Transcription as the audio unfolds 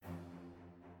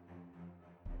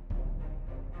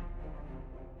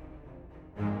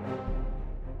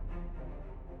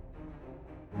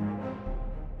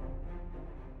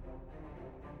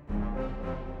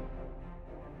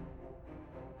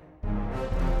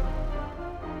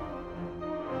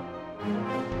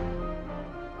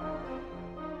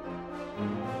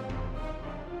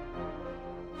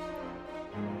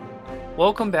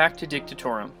Welcome back to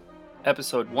Dictatorum,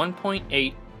 episode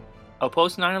 1.8, A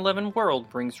Post 9/11 World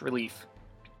Brings Relief.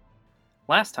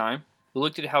 Last time, we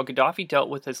looked at how Gaddafi dealt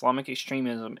with Islamic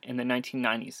extremism in the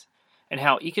 1990s, and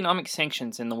how economic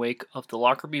sanctions in the wake of the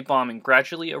Lockerbie bombing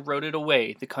gradually eroded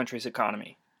away the country's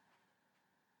economy.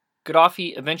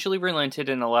 Gaddafi eventually relented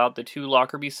and allowed the two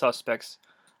Lockerbie suspects,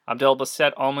 Abdel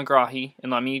Basset al-Megrahi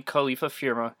and Hamid Khalifa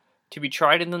Firma, to be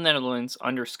tried in the Netherlands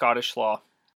under Scottish law.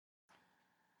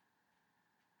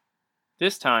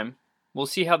 This time, we'll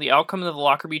see how the outcome of the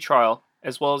Lockerbie trial,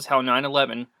 as well as how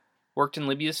 9/11 worked in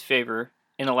Libya's favor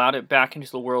and allowed it back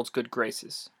into the world's good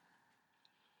graces.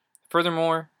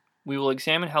 Furthermore, we will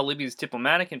examine how Libya's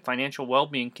diplomatic and financial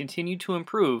well-being continued to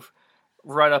improve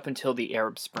right up until the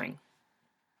Arab Spring.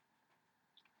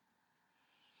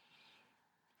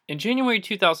 In January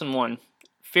 2001,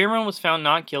 Firman was found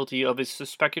not guilty of his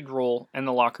suspected role in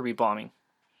the Lockerbie bombing.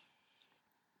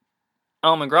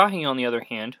 Al-Megrahi, on the other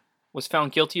hand, was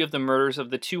found guilty of the murders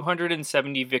of the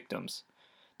 270 victims,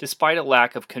 despite a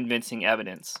lack of convincing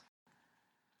evidence.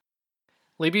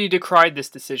 Libya decried this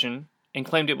decision and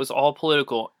claimed it was all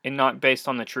political and not based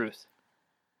on the truth.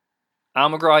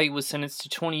 Al-Megrahi was sentenced to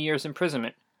 20 years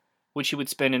imprisonment, which he would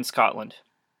spend in Scotland.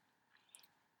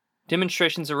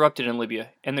 Demonstrations erupted in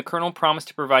Libya, and the colonel promised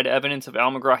to provide evidence of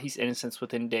Al-Megrahi's innocence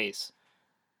within days.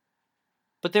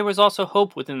 But there was also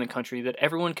hope within the country that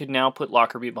everyone could now put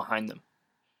Lockerbie behind them.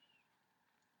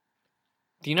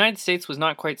 The United States was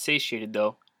not quite satiated,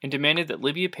 though, and demanded that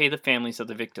Libya pay the families of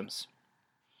the victims.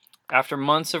 After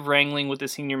months of wrangling with the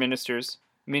senior ministers,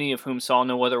 many of whom saw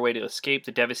no other way to escape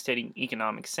the devastating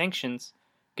economic sanctions,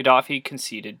 Gaddafi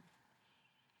conceded.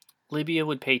 Libya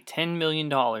would pay $10 million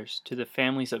to the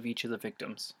families of each of the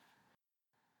victims.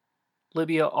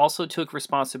 Libya also took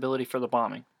responsibility for the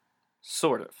bombing.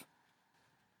 Sort of.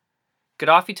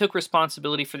 Gaddafi took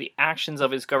responsibility for the actions of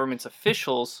his government's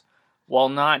officials, while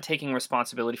not taking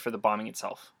responsibility for the bombing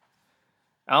itself.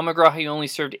 Al-Megrahi only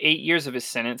served 8 years of his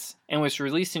sentence and was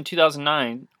released in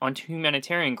 2009 on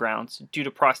humanitarian grounds due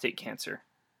to prostate cancer.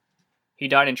 He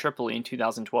died in Tripoli in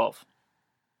 2012.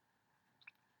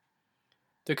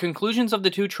 The conclusions of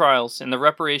the two trials and the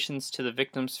reparations to the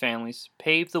victims' families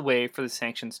paved the way for the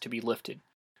sanctions to be lifted.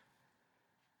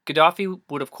 Gaddafi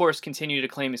would of course continue to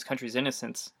claim his country's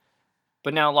innocence,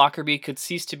 but now Lockerbie could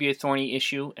cease to be a thorny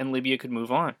issue and Libya could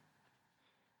move on.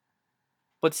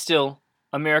 But still,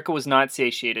 America was not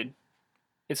satiated.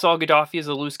 It saw Gaddafi as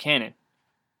a loose cannon.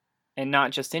 And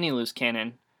not just any loose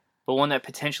cannon, but one that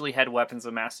potentially had weapons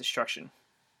of mass destruction.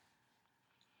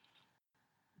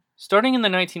 Starting in the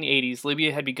 1980s,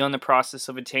 Libya had begun the process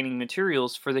of obtaining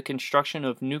materials for the construction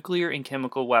of nuclear and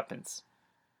chemical weapons.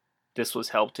 This was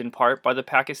helped in part by the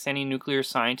Pakistani nuclear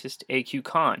scientist A.Q.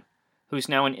 Khan, who is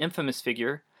now an infamous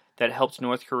figure that helped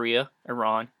North Korea,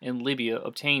 Iran, and Libya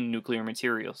obtain nuclear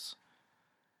materials.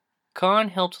 Khan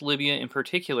helped Libya in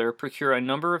particular procure a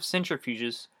number of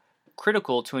centrifuges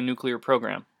critical to a nuclear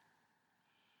program.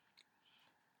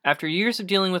 After years of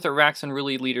dealing with Iraq's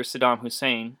unruly leader Saddam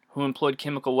Hussein, who employed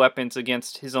chemical weapons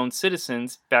against his own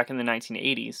citizens back in the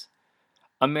 1980s,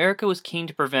 America was keen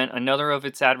to prevent another of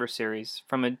its adversaries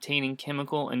from obtaining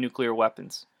chemical and nuclear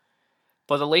weapons.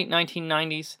 By the late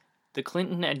 1990s, the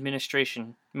Clinton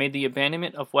administration made the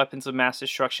abandonment of weapons of mass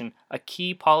destruction a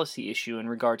key policy issue in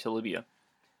regard to Libya.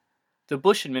 The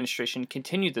Bush administration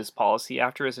continued this policy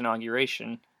after his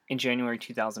inauguration in January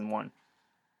 2001.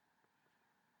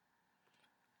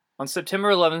 On September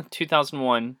 11,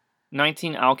 2001,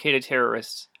 19 al-Qaeda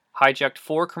terrorists hijacked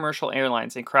 4 commercial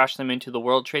airlines and crashed them into the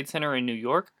World Trade Center in New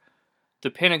York, the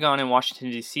Pentagon in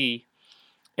Washington, D.C.,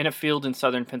 and a field in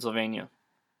southern Pennsylvania.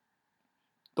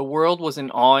 The world was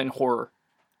in awe and horror,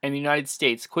 and the United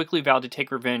States quickly vowed to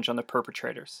take revenge on the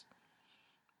perpetrators.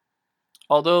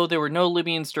 Although there were no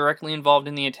Libyans directly involved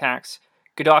in the attacks,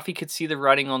 Gaddafi could see the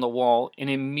writing on the wall and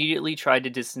immediately tried to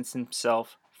distance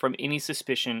himself from any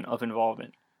suspicion of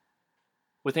involvement.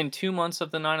 Within 2 months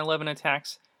of the 9/11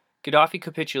 attacks, Gaddafi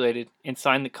capitulated and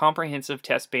signed the Comprehensive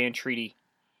Test Ban Treaty,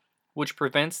 which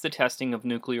prevents the testing of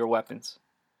nuclear weapons.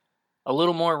 A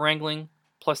little more wrangling,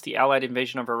 plus the Allied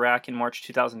invasion of Iraq in March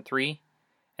 2003,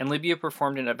 and Libya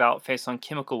performed an about-face on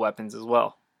chemical weapons as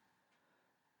well.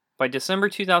 By December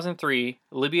 2003,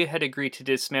 Libya had agreed to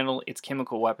dismantle its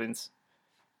chemical weapons.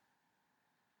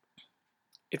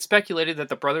 It's speculated that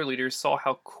the brother leaders saw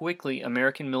how quickly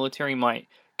American military might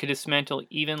could dismantle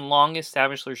even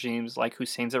long-established regimes like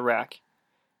Hussein's Iraq,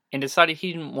 and decided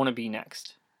he didn't want to be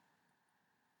next.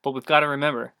 But we've got to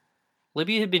remember,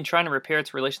 Libya had been trying to repair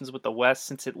its relations with the West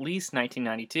since at least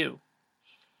 1992.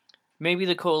 Maybe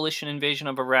the coalition invasion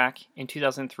of Iraq in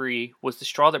 2003 was the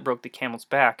straw that broke the camel's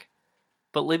back,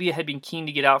 but Libya had been keen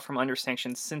to get out from under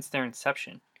sanctions since their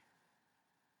inception.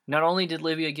 Not only did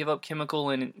Libya give up chemical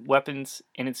and weapons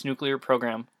in its nuclear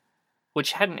program,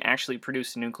 which hadn't actually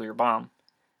produced a nuclear bomb,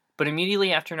 but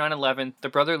immediately after 9/11, the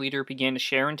brother leader began to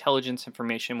share intelligence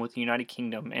information with the United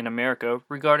Kingdom and America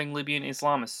regarding Libyan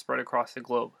Islamists spread across the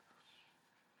globe.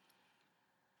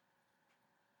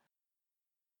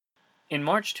 In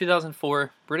March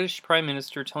 2004, British Prime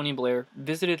Minister Tony Blair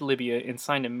visited Libya and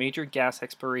signed a major gas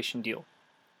exploration deal.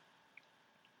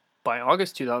 By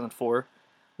August 2004,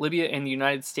 Libya and the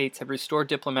United States had restored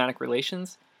diplomatic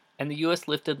relations, and the U.S.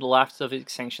 lifted the last of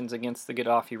its sanctions against the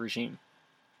Gaddafi regime.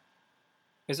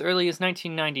 As early as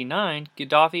 1999,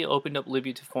 Gaddafi opened up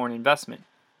Libya to foreign investment,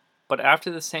 but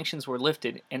after the sanctions were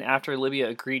lifted and after Libya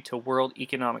agreed to world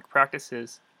economic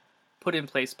practices put in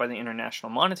place by the International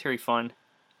Monetary Fund,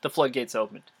 the floodgates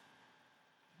opened.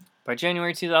 By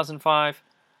January 2005,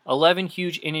 11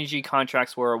 huge energy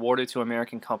contracts were awarded to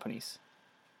American companies.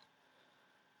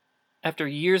 After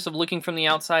years of looking from the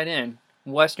outside in,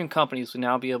 Western companies would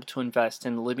now be able to invest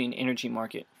in the Libyan energy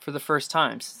market for the first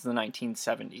time since the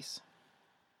 1970s.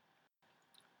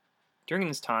 During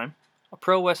this time, a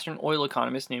pro-Western oil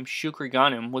economist named Shukri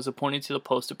Ghanem was appointed to the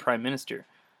post of Prime Minister.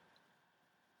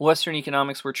 Western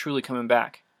economics were truly coming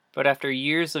back, but after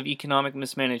years of economic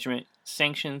mismanagement,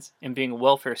 sanctions, and being a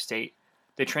welfare state,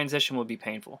 the transition would be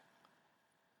painful.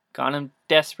 Ghanem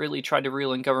desperately tried to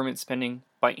reel in government spending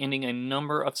by ending a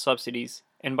number of subsidies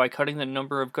and by cutting the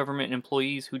number of government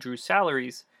employees who drew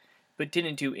salaries but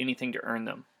didn't do anything to earn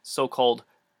them, so-called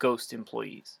ghost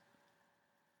employees.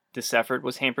 This effort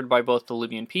was hampered by both the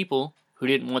Libyan people, who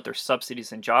didn't want their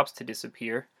subsidies and jobs to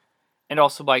disappear, and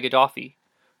also by Gaddafi,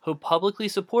 who publicly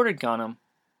supported Ghanem,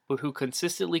 but who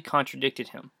consistently contradicted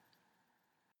him.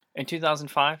 In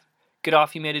 2005,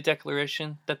 Gaddafi made a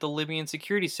declaration that the Libyan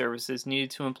security services needed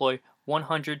to employ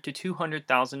 100 to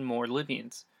 200,000 more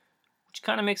Libyans, which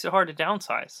kind of makes it hard to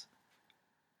downsize.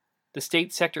 The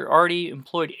state sector already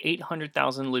employed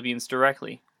 800,000 Libyans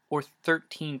directly, or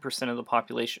 13% of the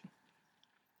population.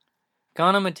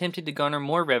 Ghanem attempted to garner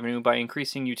more revenue by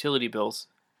increasing utility bills,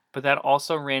 but that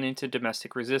also ran into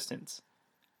domestic resistance.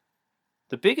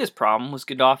 The biggest problem was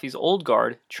Gaddafi's old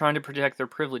guard trying to protect their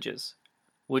privileges,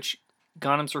 which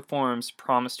Ghanem's reforms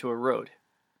promised to erode.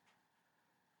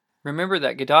 Remember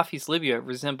that Gaddafi's Libya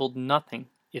resembled nothing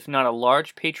if not a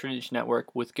large patronage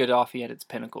network with Gaddafi at its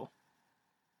pinnacle.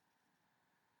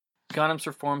 Ghanem's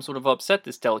reforms would have upset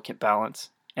this delicate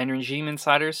balance, and regime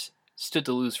insiders stood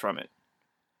to lose from it.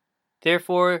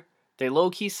 Therefore, they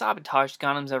low-key sabotaged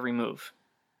Ghanem's every move.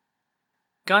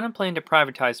 Ghanem planned to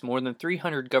privatize more than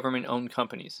 300 government-owned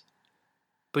companies,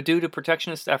 but due to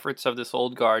protectionist efforts of this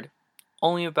old guard,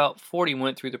 only about 40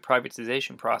 went through the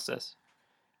privatization process,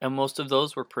 and most of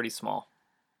those were pretty small.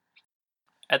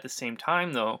 At the same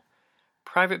time, though,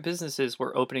 private businesses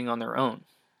were opening on their own.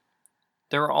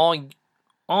 They were all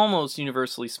almost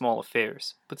universally small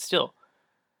affairs, but still,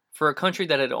 for a country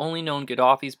that had only known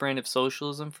Gaddafi's brand of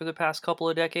socialism for the past couple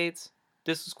of decades,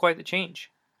 this was quite the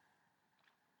change.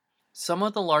 Some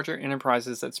of the larger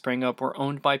enterprises that sprang up were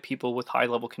owned by people with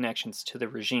high-level connections to the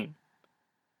regime,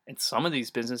 and some of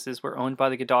these businesses were owned by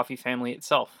the Gaddafi family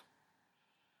itself.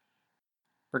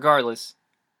 Regardless,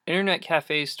 internet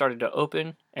cafes started to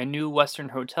open, and new Western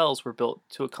hotels were built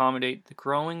to accommodate the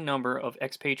growing number of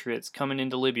expatriates coming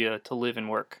into Libya to live and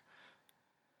work.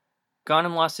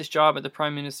 Ghanem lost his job at the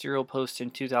prime ministerial post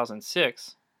in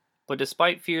 2006, but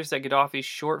despite fears that Gaddafi's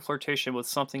short flirtation with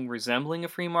something resembling a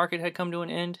free market had come to an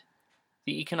end,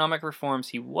 the economic reforms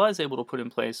he was able to put in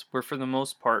place were for the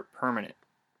most part permanent.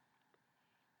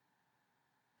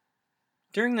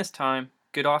 During this time,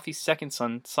 Gaddafi's second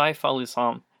son, Saif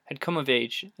al-Islam, had come of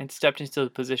age and stepped into the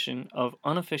position of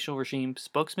unofficial regime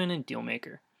spokesman and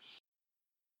dealmaker.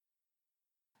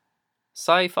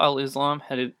 Saif al-Islam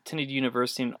had attended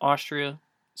university in Austria,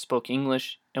 spoke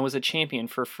English, and was a champion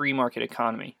for a free market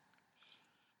economy.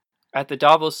 At the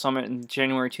Davos summit in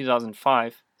January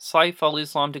 2005, Saif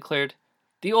al-Islam declared,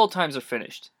 "The old times are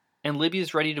finished, and Libya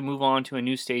is ready to move on to a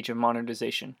new stage of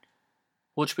modernization,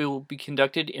 which will be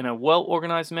conducted in a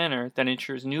well-organized manner that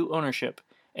ensures new ownership,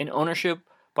 and ownership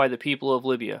by the people of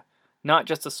Libya, not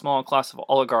just a small class of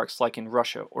oligarchs like in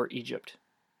Russia or Egypt."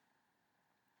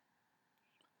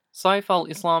 Saif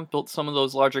al-Islam built some of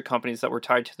those larger companies that were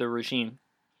tied to the regime,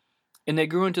 and they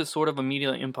grew into sort of a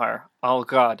media empire,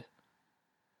 Al-Ghad.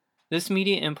 This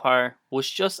media empire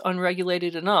was just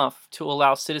unregulated enough to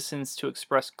allow citizens to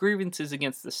express grievances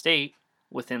against the state,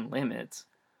 within limits,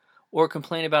 or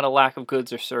complain about a lack of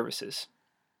goods or services.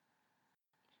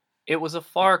 It was a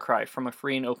far cry from a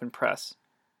free and open press,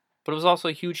 but it was also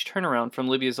a huge turnaround from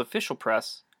Libya's official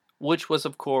press, which was,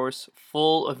 of course,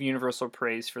 full of universal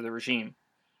praise for the regime.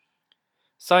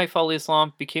 Saif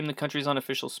al-Islam became the country's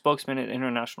unofficial spokesman at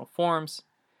international forums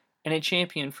and a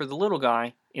champion for the little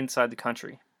guy inside the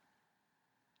country.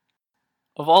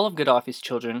 Of all of Gaddafi's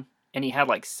children, and he had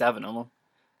like 7 of them,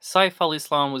 Saif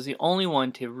al-Islam was the only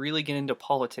one to really get into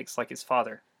politics like his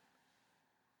father.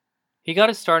 He got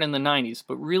his start in the 90s,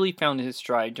 but really found his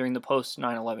stride during the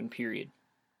post-9/11 period.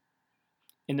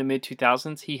 In the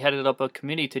mid-2000s, he headed up a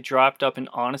committee to draft up an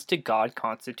honest-to-God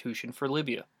constitution for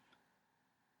Libya.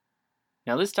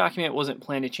 Now, this document wasn't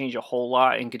planned to change a whole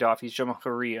lot in Gaddafi's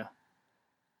Jamahiriya,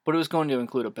 but it was going to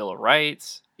include a Bill of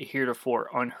Rights, a heretofore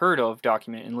unheard-of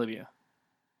document in Libya.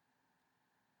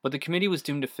 But the committee was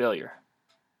doomed to failure.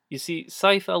 You see,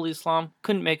 Saif al-Islam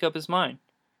couldn't make up his mind.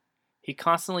 He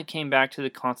constantly came back to the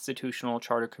Constitutional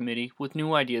Charter Committee with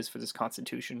new ideas for this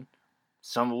constitution,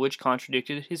 some of which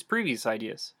contradicted his previous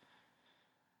ideas.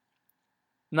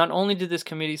 Not only did this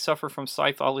committee suffer from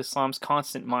Saif al-Islam's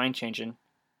constant mind-changing,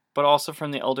 but also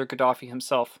from the elder Gaddafi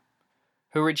himself,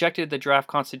 who rejected the draft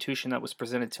constitution that was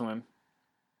presented to him.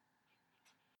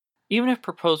 Even if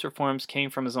proposed reforms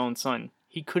came from his own son,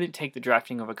 he couldn't take the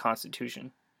drafting of a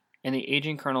constitution, and the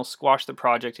aging colonel squashed the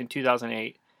project in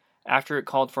 2008 after it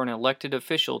called for an elected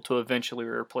official to eventually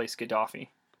replace Gaddafi.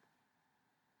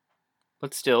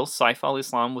 But still, Saif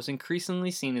al-Islam was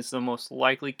increasingly seen as the most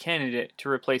likely candidate to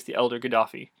replace the elder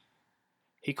Gaddafi.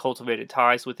 He cultivated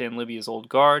ties within Libya's old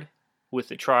guard, with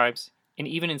the tribes, and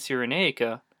even in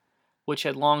Cyrenaica, which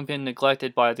had long been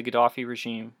neglected by the Gaddafi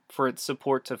regime for its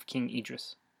support of King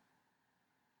Idris.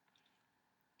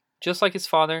 Just like his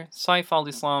father, Saif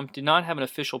al-Islam did not have an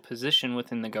official position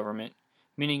within the government,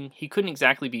 meaning he couldn't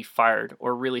exactly be fired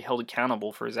or really held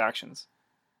accountable for his actions.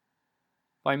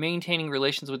 By maintaining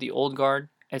relations with the old guard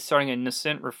and starting a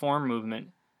nascent reform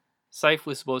movement, Saif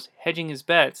was both hedging his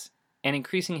bets and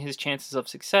increasing his chances of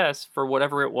success for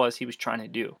whatever it was he was trying to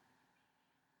do.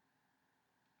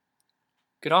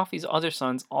 Gaddafi's other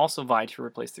sons also vied to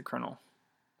replace the colonel.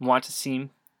 Mu'tasim,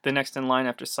 the next in line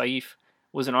after Saif,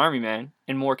 was an army man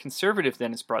and more conservative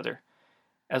than his brother,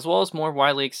 as well as more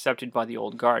widely accepted by the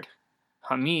old guard.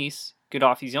 Hamis,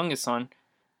 Gaddafi's youngest son,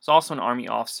 was also an army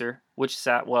officer, which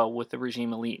sat well with the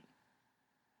regime elite.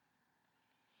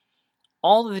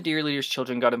 All of the dear leader's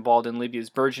children got involved in Libya's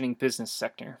burgeoning business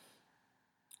sector.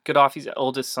 Gaddafi's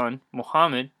eldest son,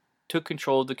 Mohammed, took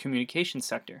control of the communications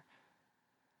sector.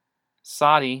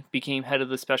 Saadi became head of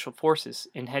the special forces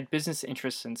and had business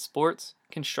interests in sports,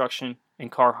 construction,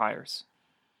 and car hires.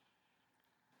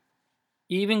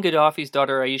 Even Gaddafi's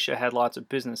daughter Aisha had lots of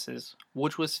businesses,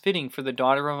 which was fitting for the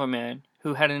daughter of a man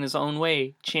who had in his own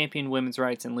way championed women's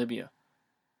rights in Libya.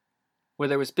 Where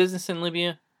there was business in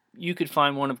Libya, you could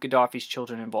find one of Gaddafi's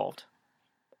children involved.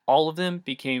 All of them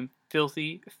became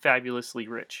filthy, fabulously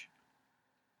rich.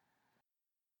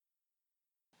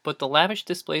 But the lavish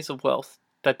displays of wealth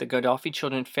that the Gaddafi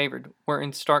children favored were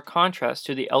in stark contrast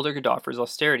to the elder Gaddafi's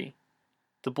austerity.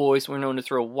 The boys were known to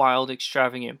throw wild,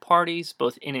 extravagant parties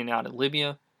both in and out of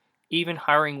Libya, even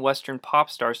hiring Western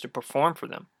pop stars to perform for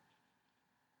them.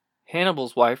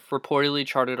 Hannibal's wife reportedly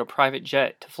chartered a private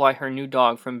jet to fly her new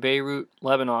dog from Beirut,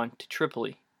 Lebanon to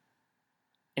Tripoli.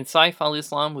 And Saif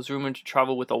al-Islam was rumored to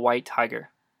travel with a white tiger,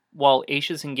 while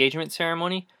Aisha's engagement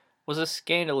ceremony was a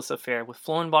scandalous affair with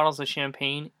flowing bottles of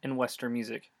champagne and Western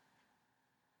music.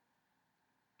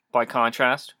 By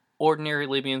contrast, ordinary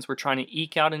Libyans were trying to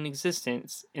eke out an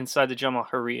existence inside the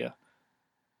Jamahiriya.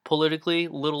 Politically,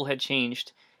 little had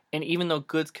changed, and even though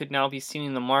goods could now be seen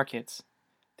in the markets,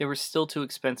 they were still too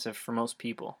expensive for most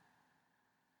people.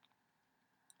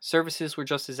 Services were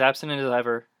just as absent as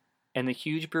ever, and the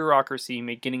huge bureaucracy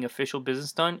made getting official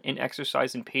business done an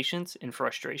exercise in patience and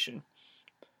frustration.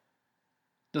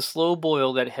 The slow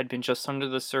boil that had been just under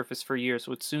the surface for years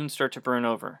would soon start to burn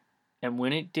over, and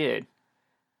when it did,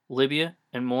 Libya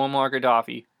and Muammar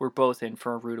Gaddafi were both in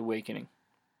for a rude awakening.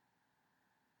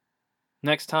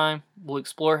 Next time, we'll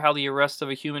explore how the arrest of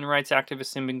a human rights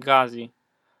activist in Benghazi,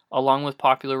 along with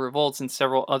popular revolts in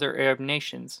several other Arab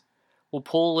nations, will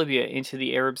pull Libya into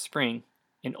the Arab Spring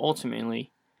and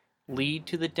ultimately lead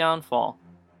to the downfall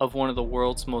of one of the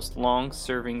world's most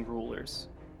long-serving rulers.